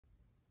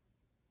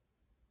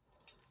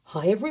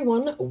Hi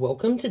everyone,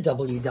 welcome to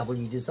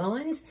WW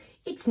Designs.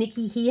 It's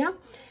Nikki here,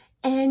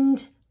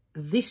 and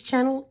this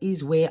channel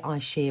is where I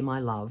share my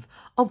love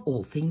of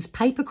all things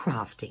paper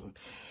crafting.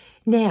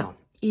 Now,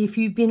 if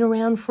you've been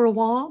around for a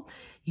while,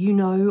 you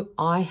know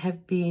I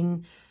have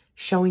been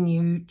showing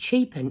you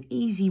cheap and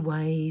easy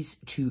ways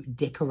to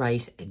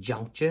decorate a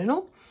junk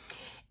journal.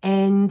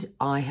 And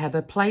I have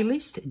a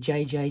playlist,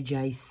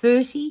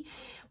 JJJ30,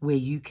 where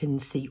you can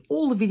see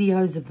all the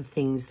videos of the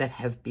things that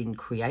have been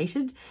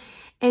created.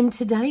 And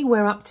today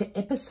we're up to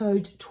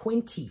episode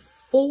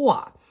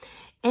 24.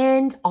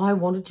 And I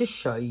wanted to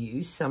show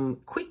you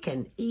some quick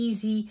and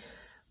easy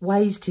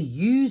ways to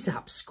use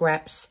up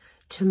scraps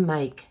to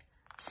make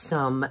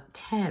some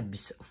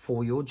tabs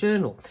for your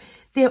journal.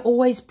 They're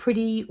always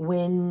pretty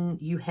when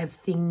you have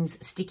things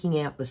sticking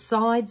out the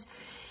sides.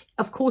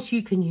 Of course,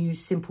 you can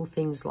use simple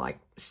things like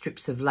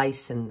strips of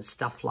lace and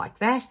stuff like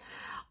that.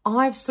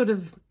 I've sort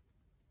of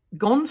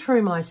gone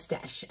through my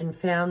stash and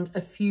found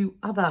a few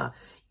other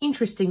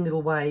interesting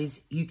little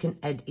ways you can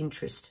add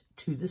interest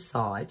to the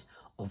side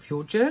of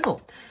your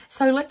journal.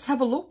 So let's have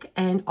a look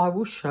and I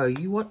will show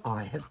you what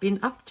I have been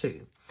up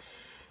to.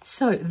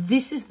 So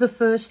this is the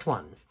first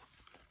one.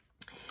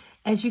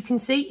 As you can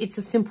see, it's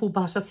a simple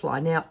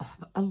butterfly. Now,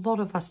 a lot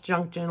of us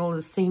junk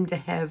journalers seem to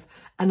have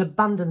an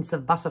abundance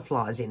of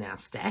butterflies in our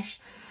stash.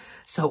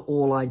 So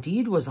all I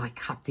did was I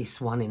cut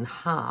this one in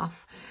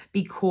half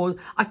because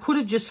I could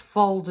have just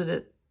folded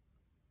it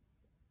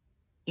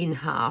in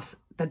half,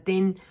 but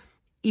then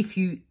if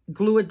you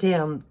glue it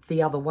down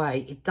the other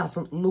way, it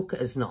doesn't look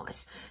as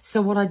nice.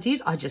 So what I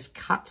did, I just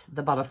cut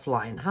the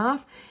butterfly in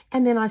half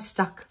and then I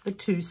stuck the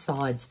two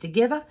sides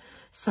together.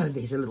 So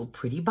there's a little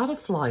pretty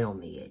butterfly on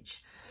the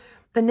edge.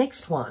 The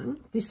next one,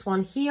 this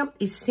one here,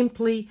 is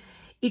simply,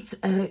 it's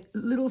a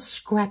little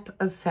scrap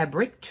of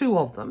fabric, two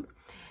of them,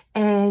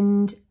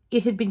 and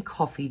it had been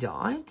coffee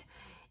dyed.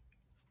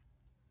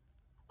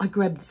 I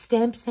grabbed the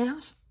stamps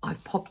out,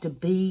 I've popped a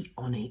bee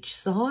on each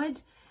side,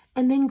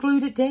 and then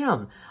glued it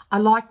down. I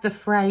like the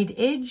frayed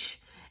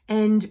edge,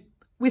 and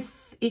with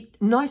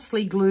it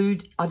nicely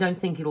glued, I don't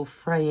think it'll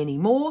fray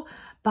anymore,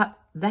 but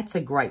that's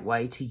a great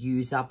way to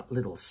use up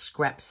little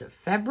scraps of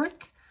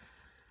fabric.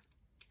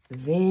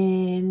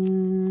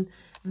 Then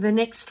the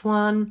next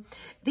one,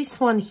 this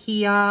one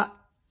here,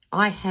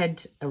 I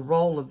had a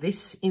roll of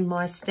this in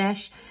my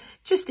stash.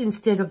 Just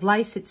instead of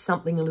lace, it's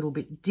something a little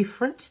bit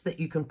different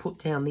that you can put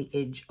down the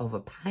edge of a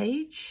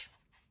page.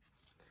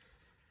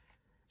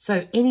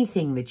 So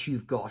anything that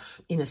you've got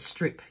in a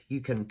strip, you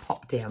can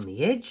pop down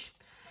the edge.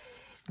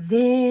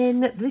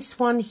 Then this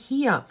one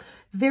here,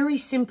 very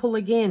simple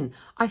again.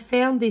 I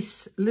found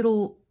this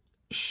little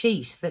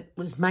sheet that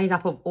was made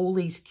up of all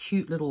these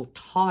cute little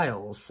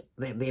tiles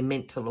that they're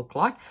meant to look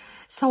like.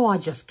 So I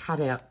just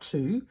cut out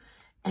two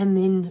and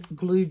then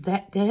glued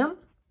that down.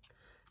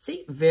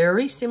 See,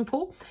 very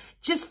simple.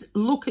 Just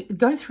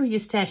go through your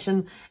stash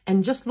and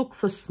just look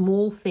for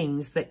small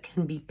things that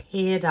can be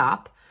paired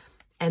up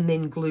and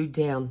then glued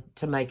down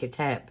to make a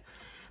tab.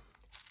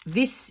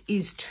 This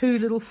is two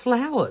little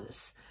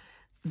flowers.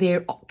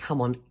 They're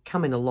come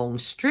in a long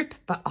strip,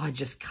 but I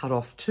just cut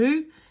off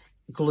two,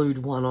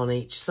 glued one on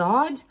each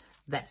side.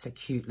 That's a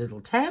cute little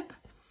tab.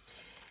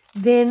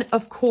 Then,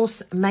 of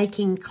course,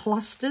 making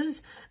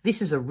clusters.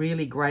 This is a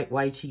really great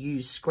way to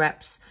use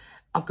scraps.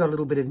 I've got a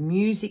little bit of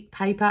music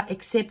paper,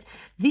 except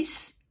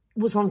this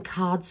was on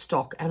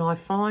cardstock, and I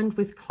find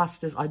with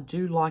clusters, I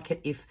do like it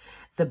if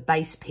the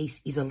base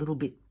piece is a little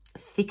bit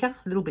thicker,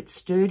 a little bit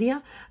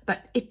sturdier,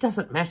 but it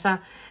doesn't matter.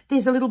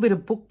 There's a little bit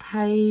of book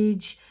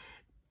page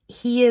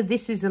here.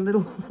 This is a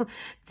little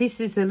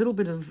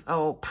bit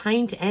of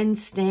paint and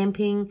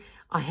stamping.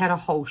 I had a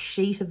whole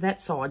sheet of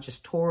that, so I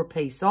just tore a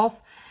piece off.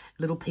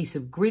 A little piece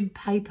of grid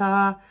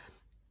paper,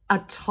 a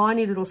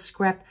tiny little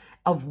scrap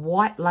of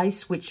white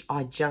lace, which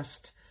I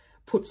just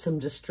put some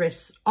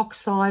Distress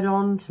Oxide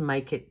on to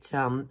make it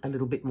a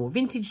little bit more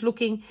vintage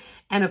looking,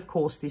 and of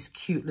course this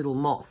cute little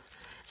moth.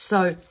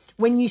 So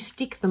when you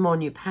stick them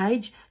on your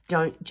page,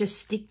 don't just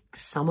stick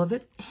some of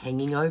it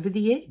hanging over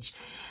the edge.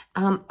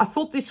 I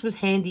thought this was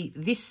handy.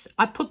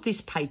 I put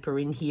this paper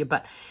in here,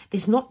 but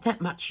there's not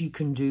that much you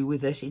can do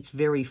with it. It's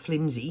very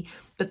flimsy,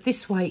 but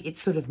this way it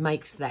sort of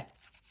makes that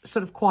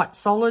sort of quite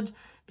solid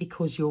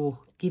because you're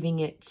giving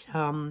it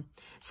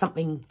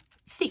something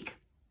thick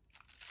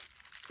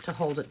to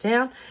hold it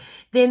down.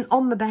 Then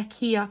on the back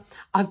here,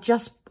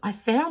 I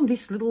found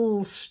this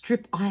little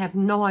strip. I have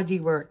no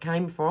idea where it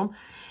came from,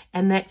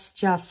 and that's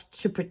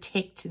just to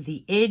protect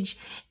the edge,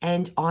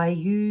 and I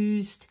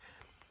used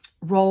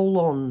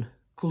roll-on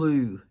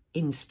glue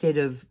instead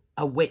of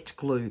a wet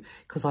glue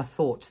because I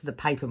thought the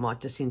paper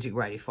might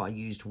disintegrate if I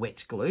used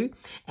wet glue,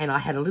 and I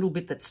had a little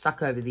bit that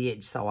stuck over the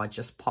edge, so I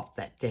just popped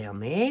that down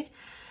there.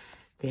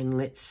 Then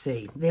let's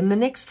see. Then the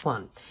next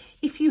one,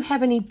 if you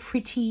have any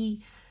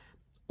pretty,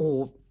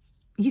 or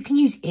you can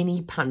use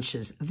any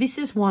punches. This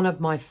is one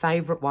of my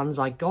favorite ones.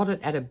 I got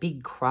it at a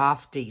big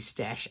crafty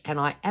stash and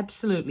I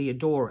absolutely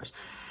adore it.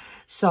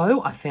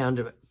 So I found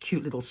a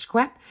cute little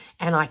scrap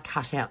and I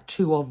cut out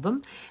 2 of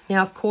them.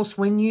 Now, of course,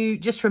 when you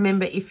just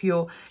remember, if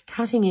you're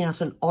cutting out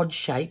an odd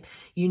shape,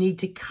 you need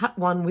to cut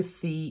one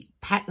with the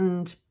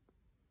patterned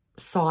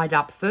side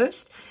up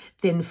first,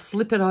 then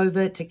flip it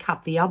over to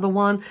cut the other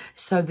one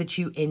so that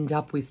you end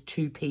up with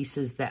 2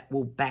 pieces that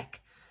will back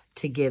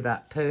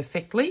together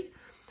perfectly.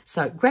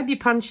 So grab your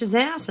punches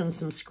out and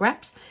some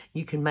scraps.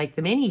 You can make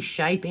them any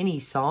shape, any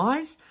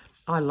size.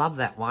 I love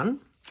that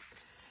one.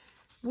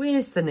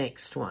 Where's the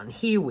next one?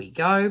 Here we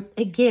go.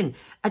 Again,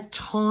 a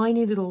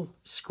tiny little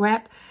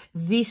scrap.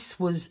 This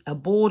was a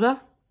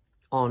border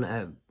on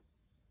a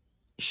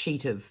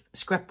sheet of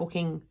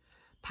scrapbooking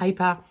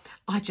paper.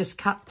 I just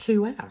cut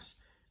 2 out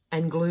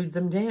and glued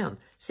them down.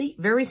 See,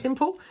 very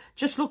simple.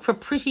 Just look for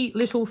pretty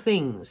little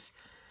things.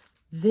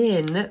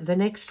 Then the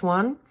next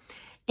one,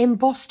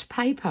 embossed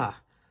paper.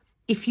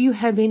 If you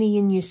have any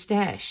in your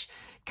stash,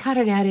 cut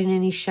it out in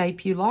any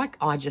shape you like.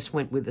 I just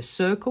went with a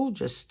circle,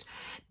 just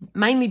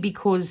mainly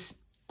because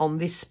on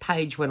this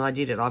page when I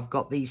did it, I've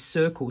got these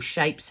circle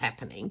shapes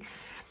happening.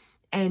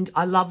 And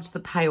I loved the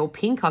pale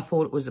pink. I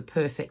thought it was a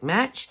perfect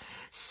match.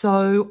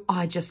 So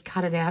I just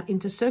cut it out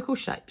into circle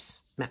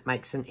shapes. That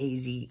makes an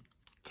easy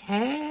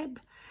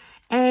tab.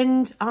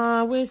 And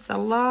where's the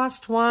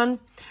last one?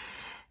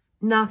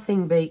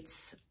 Nothing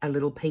beats a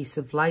little piece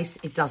of lace.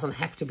 It doesn't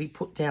have to be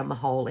put down the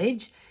whole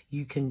edge.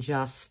 You can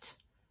just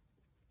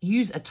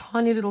use a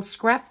tiny little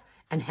scrap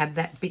and have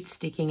that bit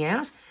sticking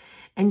out.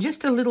 And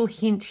just a little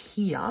hint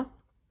here,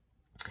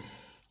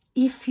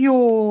 if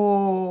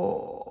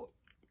you're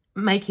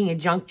making a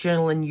junk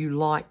journal and you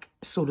like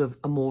sort of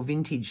a more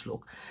vintage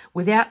look,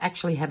 without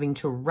actually having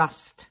to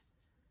rust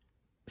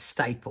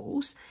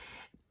staples,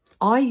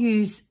 I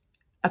use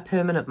a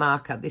permanent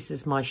marker. This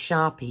is my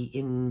Sharpie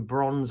in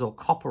bronze or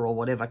copper or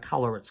whatever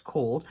colour it's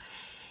called.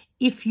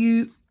 If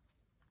you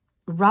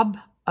rub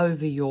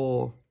over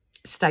your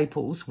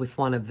staples with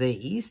one of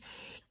these,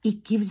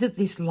 it gives it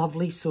this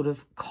lovely sort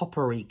of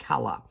coppery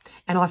colour.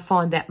 And I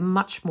find that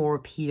much more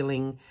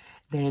appealing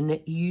than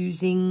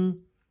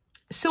using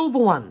silver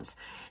ones.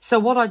 So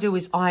what I do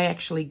is I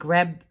actually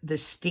grab the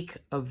stick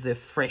of the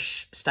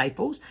fresh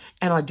staples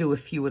and I do a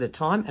few at a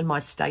time, and my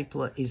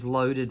stapler is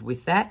loaded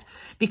with that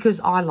because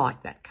I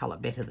like that colour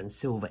better than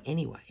silver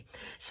anyway.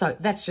 So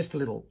that's just a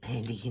little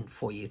handy hint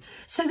for you.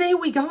 So there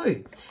we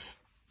go.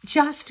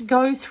 Just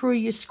go through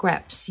your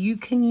scraps. You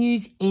can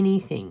use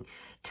anything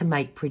to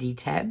make pretty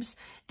tabs,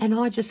 and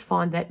I just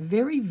find that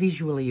very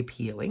visually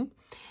appealing.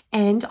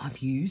 And I've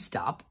used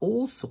up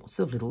all sorts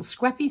of little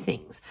scrappy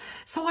things.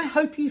 So I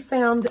hope you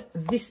found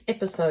this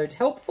episode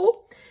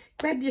helpful.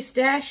 Grab your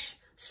stash,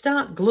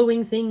 start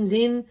gluing things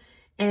in,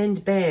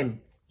 and bam,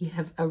 you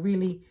have a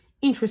really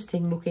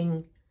interesting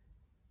looking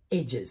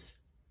edges.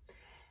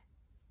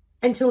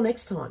 Until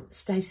next time,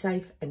 stay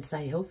safe and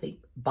stay healthy.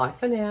 Bye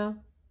for now.